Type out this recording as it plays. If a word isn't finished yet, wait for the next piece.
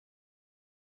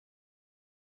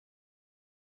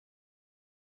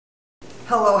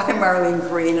Hello, I'm Marlene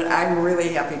Green, and I'm really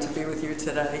happy to be with you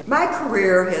today. My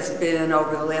career has been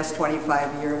over the last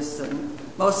 25 years, and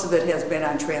most of it has been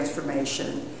on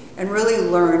transformation and really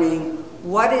learning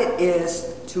what it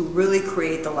is to really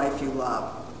create the life you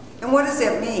love. And what does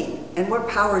that mean? And what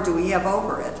power do we have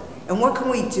over it? And what can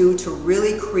we do to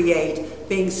really create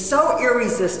being so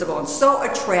irresistible and so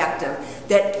attractive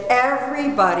that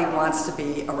everybody wants to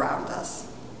be around us?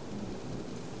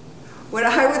 When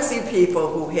I would see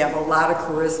people who have a lot of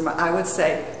charisma, I would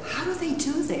say, how do they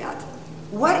do that?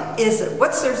 What is it?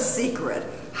 What's their secret?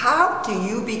 How do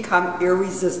you become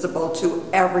irresistible to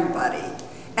everybody?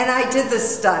 And I did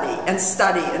this study and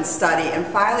study and study and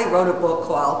finally wrote a book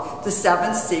called The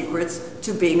 7 Secrets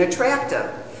to Being Attractive.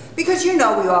 Because you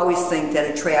know we always think that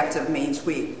attractive means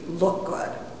we look good.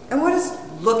 And what is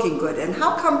looking good? And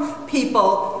how come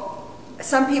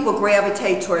some people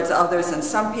gravitate towards others and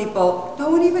some people no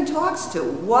one even talks to?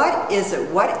 What is it?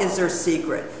 What is their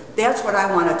secret? That's what I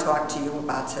want to talk to you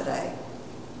about today.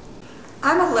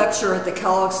 I'm a lecturer at the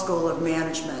Kellogg School of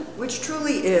Management, which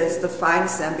truly is the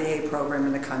finest MBA program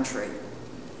in the country.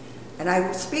 And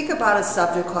I speak about a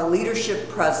subject called leadership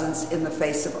presence in the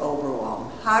face of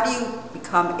overwhelm. How do you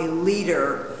become a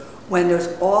leader when there's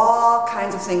all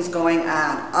kinds of things going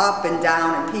on, up and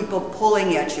down, and people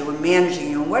pulling at you and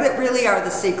managing you, and what it really are the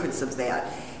secrets of that?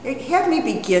 It had me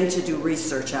begin to do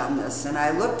research on this, and I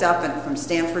looked up from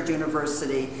Stanford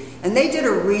University, and they did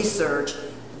a research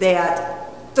that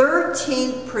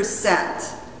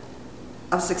 13%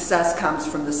 of success comes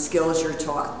from the skills you're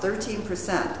taught.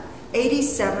 13%.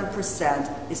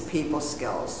 87% is people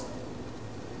skills.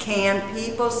 Can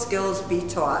people skills be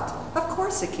taught? Of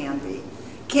course it can be.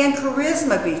 Can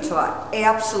charisma be taught?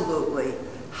 Absolutely.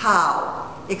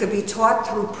 How? It could be taught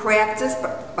through practice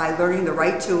by learning the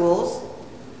right tools,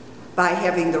 by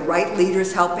having the right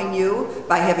leaders helping you,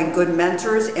 by having good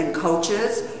mentors and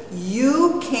coaches.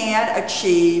 You can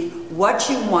achieve what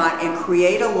you want and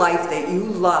create a life that you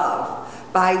love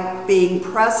by being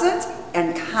present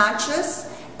and conscious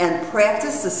and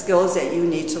practice the skills that you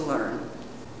need to learn.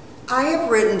 I have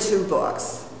written 2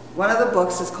 books. One of the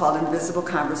books is called Invisible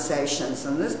Conversations,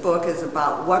 and this book is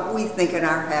about what we think in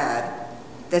our head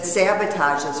that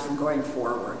sabotages from going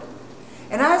forward.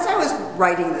 And as I was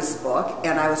writing this book,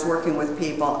 and I was working with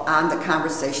people on the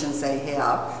conversations they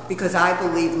have, because I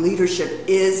believe leadership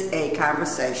is a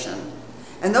conversation.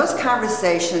 And those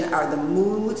conversations are the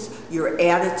moods, your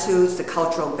attitudes, the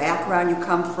cultural background you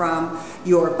come from,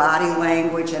 your body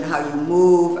language and how you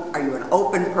move. Are you an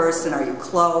open person? Are you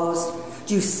closed?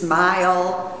 Do you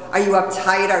smile? Are you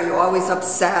uptight? Are you always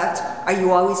upset? Are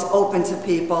you always open to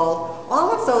people?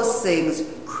 All of those things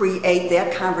create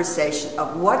that conversation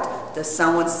of what does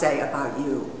someone say about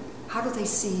you? How do they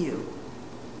see you?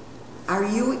 Are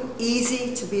you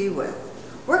easy to be with?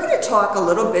 We're going to talk a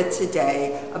little bit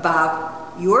today about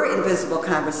your invisible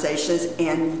conversations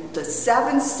and the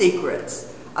 7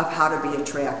 secrets of how to be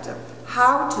attractive,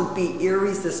 how to be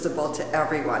irresistible to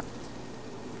everyone.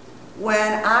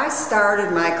 When I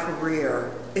started my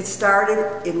career, it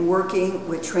started in working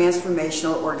with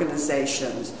transformational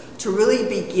organizations to really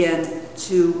begin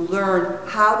to learn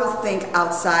how to think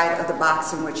outside of the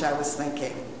box in which I was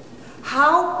thinking.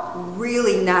 How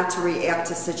really not to react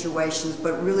to situations,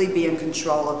 but really be in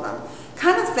control of them.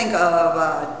 Kind of think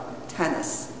of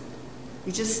tennis.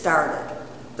 You just started.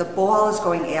 The ball is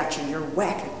going at you. You're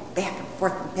whacking back and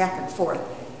forth and back and forth.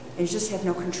 And you just have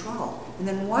no control. And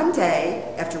then one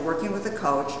day, after working with a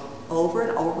coach over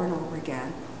and over and over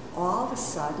again, all of a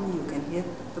sudden you can hit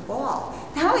the ball.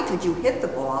 Not only could you hit the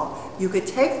ball, you could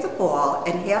take the ball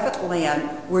and have it land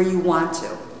where you want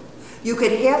to. You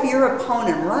could have your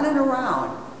opponent running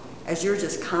around as you're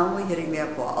just calmly hitting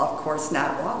that ball. Of course,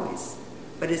 not always,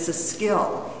 but it's a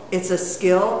skill. It's a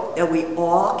skill that we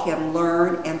all can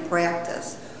learn and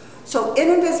practice. So in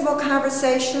Invisible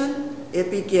Conversation, it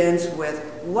begins with,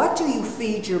 what do you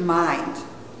feed your mind?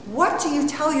 What do you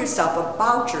tell yourself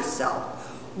about yourself?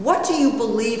 What do you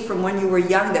believe from when you were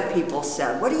young that people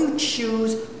said? What do you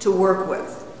choose to work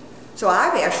with? So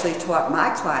I've actually taught my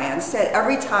clients that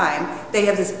every time they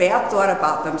have this bad thought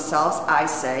about themselves, I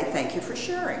say, thank you for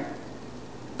sharing.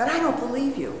 But I don't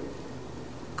believe you.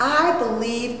 I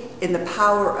believe in the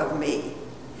power of me.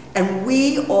 And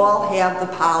we all have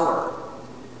the power.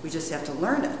 We just have to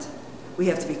learn it. We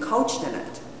have to be coached in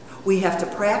it. We have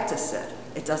to practice it.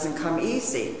 It doesn't come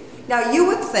easy. Now you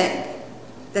would think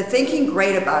that thinking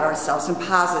great about ourselves and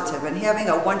positive and having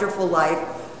a wonderful life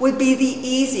would be the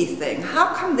easy thing.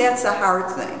 How come that's a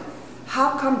hard thing?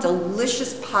 How come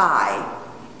delicious pie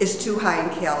is too high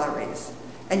in calories?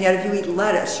 And yet if you eat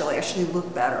lettuce, you'll actually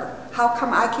look better. How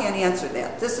come I can't answer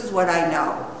that? This is what I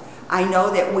know. I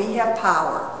know that we have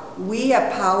power. We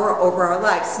have power over our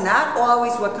lives. Not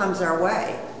always what comes our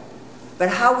way, but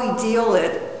how we deal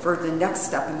it for the next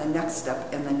step and the next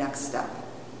step and the next step.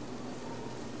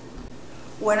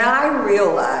 When I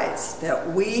realized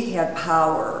that we had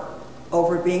power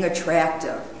over being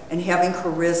attractive and having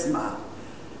charisma,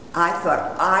 I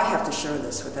thought, I have to share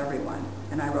this with everyone.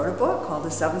 And I wrote a book called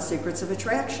The 7 Secrets of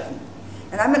Attraction.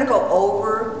 And I'm going to go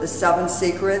over the 7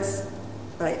 secrets,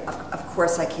 but of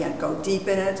course I can't go deep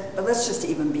in it, but let's just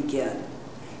even begin.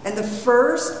 And the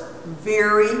first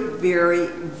very, very,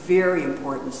 very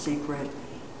important secret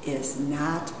is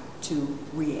not to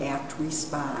react,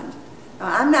 respond.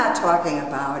 Now, I'm not talking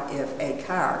about if a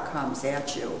car comes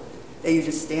at you, that you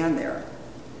just stand there.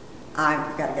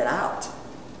 I've got to get out.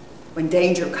 When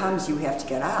danger comes, you have to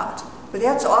get out. But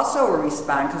that's also a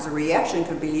response, because a reaction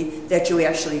could be that you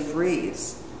actually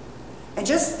freeze. And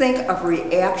just think of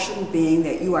reaction being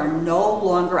that you are no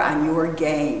longer on your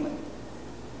game,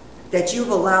 that you've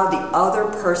allowed the other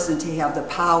person to have the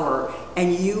power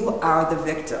and you are the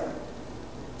victim.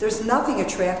 There's nothing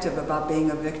attractive about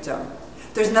being a victim.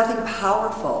 There's nothing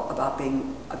powerful about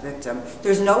being a victim.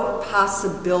 There's no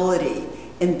possibility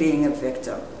in being a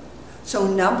victim. So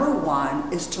number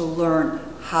 1 is to learn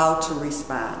how to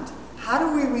respond. How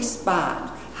do we respond?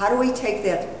 How do we take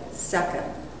that second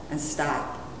and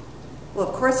stop? Well,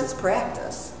 of course, it's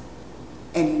practice.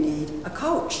 And you need a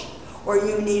coach, or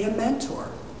you need a mentor,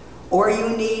 or you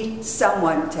need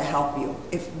someone to help you.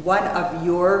 If one of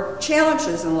your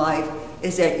challenges in life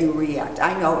is that you react.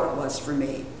 I know it was for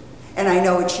me. And I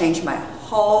know it changed my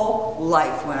whole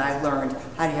life when I learned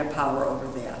how to have power over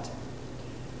that.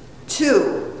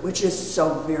 2, which is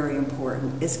so very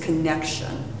important, is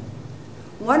connection.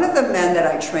 One of the men that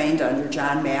I trained under,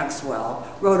 John Maxwell,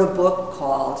 wrote a book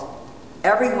called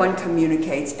Everyone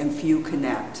Communicates and Few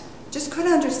Connect. Just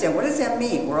couldn't understand, what does that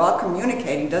mean? We're all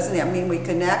communicating, doesn't that mean we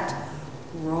connect?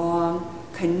 Wrong.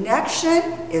 Connection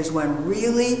is when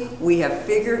really we have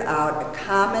figured out a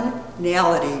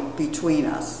commonality between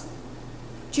us.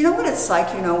 Do you know what it's like,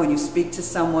 when you speak to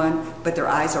someone, but their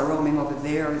eyes are roaming over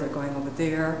there, or they're going over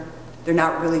there, they're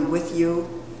not really with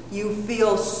you? You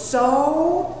feel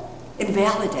so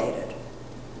invalidated.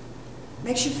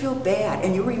 Makes you feel bad,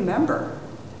 and you remember.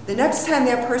 The next time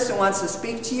that person wants to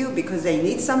speak to you because they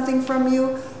need something from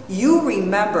you, you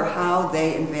remember how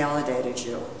they invalidated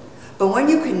you. But when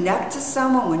you connect to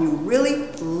someone, when you really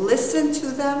listen to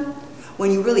them,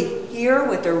 when you really hear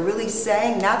what they're really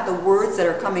saying, not the words that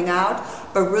are coming out,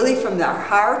 but really from their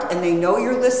heart, and they know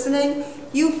you're listening,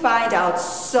 you find out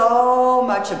so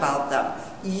much about them.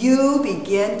 You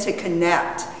begin to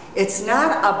connect. It's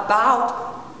not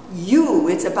about you,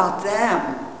 it's about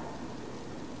them.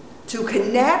 To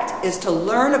connect is to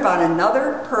learn about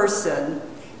another person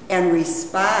and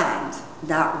respond,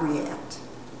 not react.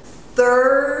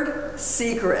 3rd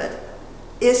secret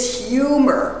is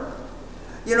humor.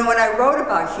 When I wrote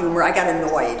about humor, I got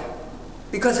annoyed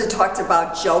because it talked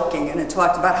about joking and it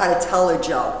talked about how to tell a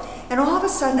joke. And all of a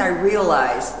sudden I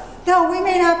realized, no, we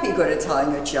may not be good at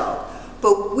telling a joke,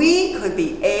 but we could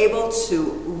be able to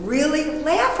really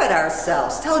laugh at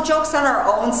ourselves, tell jokes on our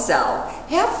own self,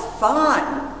 have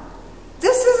fun.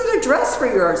 This isn't a dress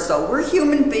rehearsal. We're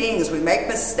human beings. We make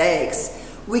mistakes.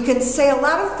 We can say a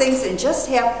lot of things and just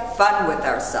have fun with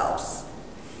ourselves.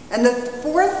 And the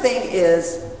 4th thing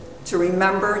is to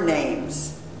remember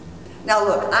names. Now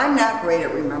look, I'm not great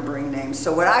at remembering names,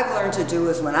 so what I've learned to do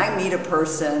is when I meet a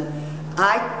person,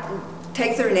 I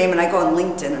take their name and I go on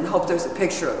LinkedIn and hope there's a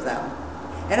picture of them.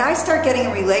 And I start getting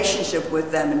a relationship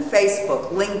with them in Facebook,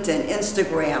 LinkedIn,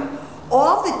 Instagram,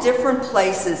 all the different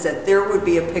places that there would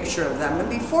be a picture of them. And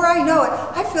before I know it,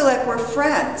 I feel like we're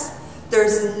friends.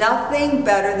 There's nothing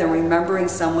better than remembering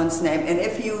someone's name. And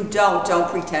if you don't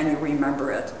pretend you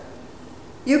remember it.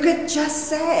 You could just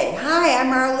say, hi,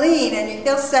 I'm Arlene, and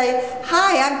he'll say,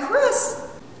 hi, I'm Chris.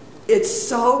 It's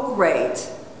so great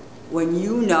when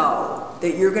you know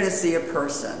that you're going to see a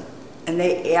person and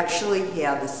they actually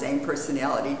have the same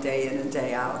personality day in and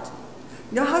day out.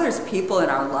 You know how there's people in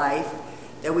our life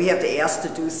that we have to ask to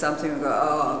do something and go,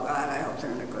 oh God, I hope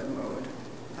they're in a good mood.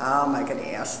 How am I going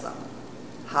to ask them?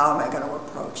 How am I going to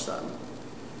approach them?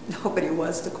 Nobody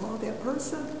wants to call that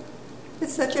person.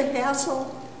 It's such a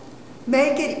hassle.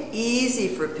 Make it easy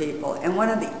for people. And one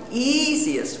of the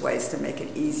easiest ways to make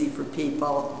it easy for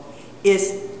people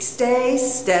is stay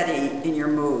steady in your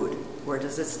mood. Where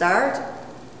does it start?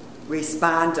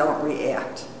 Respond, don't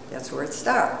react. That's where it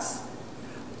starts.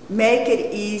 Make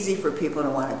it easy for people to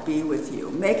want to be with you.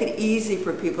 Make it easy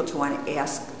for people to want to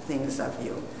ask things of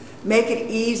you. Make it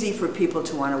easy for people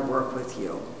to want to work with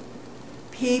you.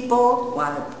 People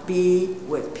want to be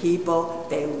with people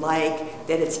they like,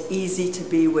 that it's easy to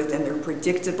be with, and they're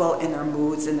predictable in their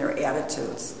moods and their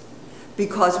attitudes.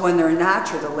 Because when they're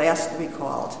not, you're the last to be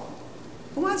called.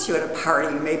 Who wants you at a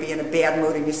party, you may be in a bad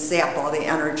mood and you sap all the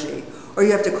energy, or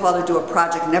you have to call to do a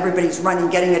project and everybody's running,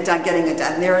 getting it done,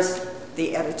 there's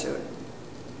the attitude.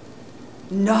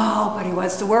 Nobody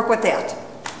wants to work with that.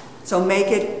 So make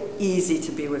it easy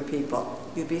to be with people.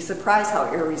 You'd be surprised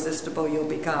how irresistible you'll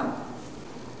become.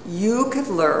 You could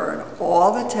learn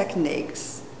all the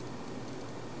techniques,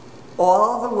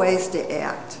 all the ways to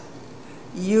act.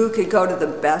 You could go to the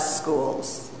best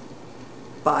schools.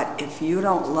 But if you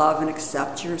don't love and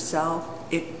accept yourself,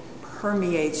 it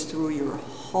permeates through your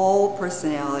whole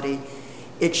personality.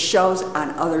 It shows on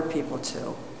other people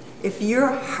too. If you're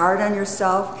hard on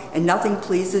yourself and nothing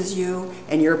pleases you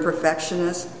and you're a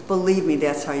perfectionist, believe me,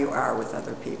 that's how you are with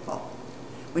other people.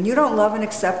 When you don't love and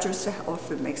accept yourself,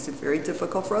 it makes it very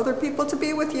difficult for other people to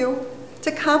be with you,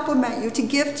 to compliment you, to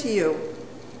give to you.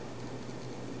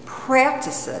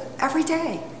 Practice it every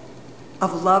day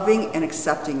of loving and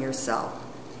accepting yourself.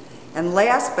 And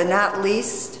last but not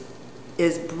least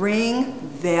is bring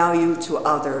value to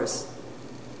others.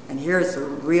 And here's the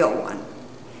real one.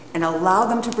 And allow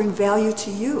them to bring value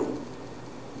to you.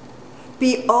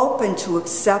 Be open to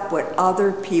accept what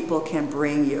other people can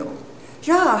bring you.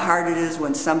 You know how hard it is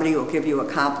when somebody will give you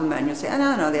a compliment and you say, oh,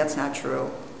 no, that's not true.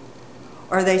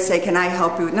 Or they say, can I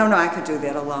help you? No, I could do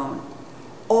that alone.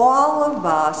 All of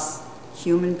us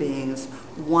human beings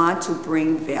want to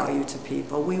bring value to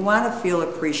people. We want to feel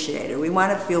appreciated. We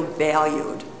want to feel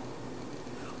valued.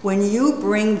 When you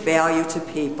bring value to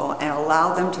people and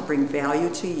allow them to bring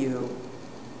value to you,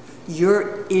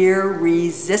 you're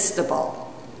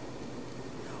irresistible.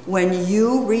 When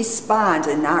you respond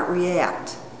and not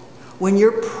react, when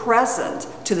you're present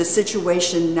to the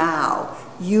situation now,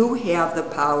 you have the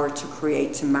power to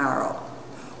create tomorrow.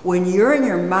 When you're in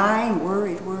your mind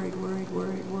worried,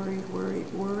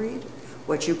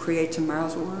 what you create tomorrow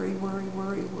is worry.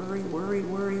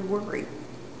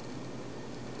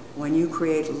 When you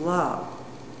create love,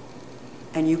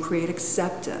 and you create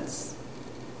acceptance,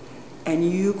 and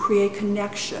you create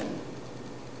connection,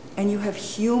 and you have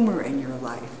humor in your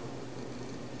life,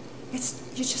 you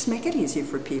just make it easy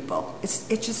for people.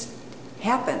 It just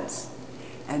happens.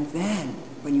 And then,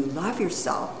 when you love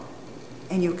yourself,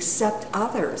 and you accept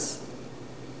others,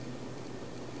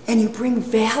 and you bring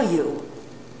value,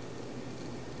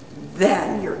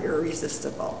 then you're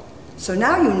irresistible. So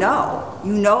now you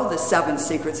know the 7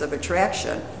 secrets of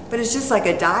attraction, but it's just like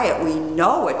a diet. We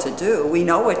know what to do. We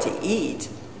know what to eat.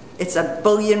 It's a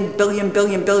billion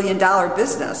dollar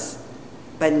business.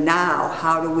 But now,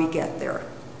 how do we get there?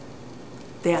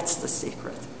 That's the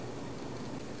secret.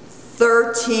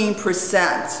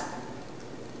 13%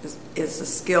 is the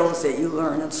skills that you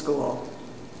learn in school.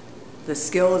 The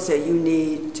skills that you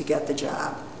need to get the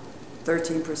job.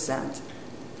 13%.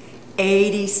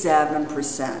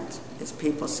 87% is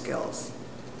people skills.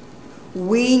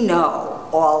 We know,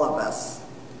 all of us,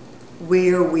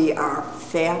 where we are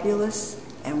fabulous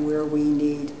and where we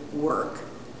need work.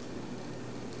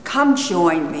 Come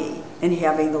join me in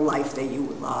having the life that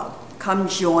you love. Come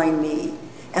join me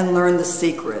and learn the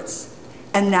secrets.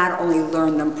 And not only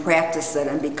learn them, practice it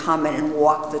and become it and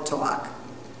walk the talk.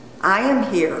 I am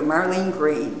here, Marlene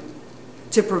Green,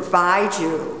 to provide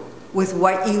you with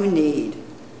what you need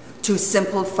to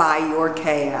simplify your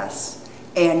chaos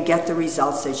and get the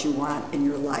results that you want in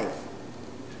your life.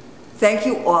 Thank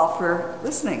you all for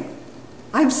listening.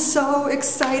 I'm so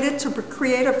excited to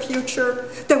create a future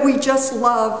that we just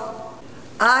love.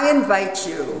 I invite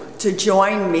you to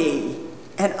join me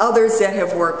and others that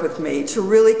have worked with me to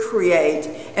really create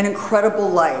an incredible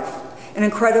life, an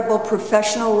incredible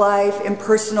professional life and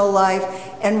personal life,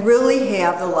 and really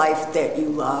have the life that you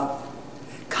love.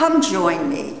 Come join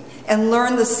me and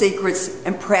learn the secrets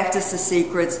and practice the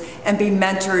secrets and be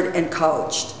mentored and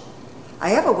coached. I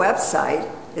have a website.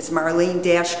 It's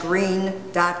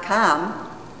marlene-green.com,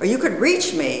 or you could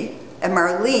reach me at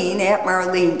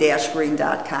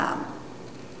marlene@marlene-green.com.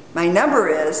 My number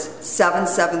is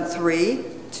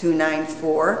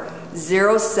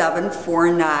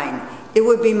 773-294-0749. It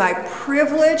would be my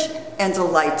privilege and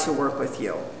delight to work with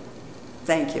you.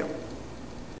 Thank you.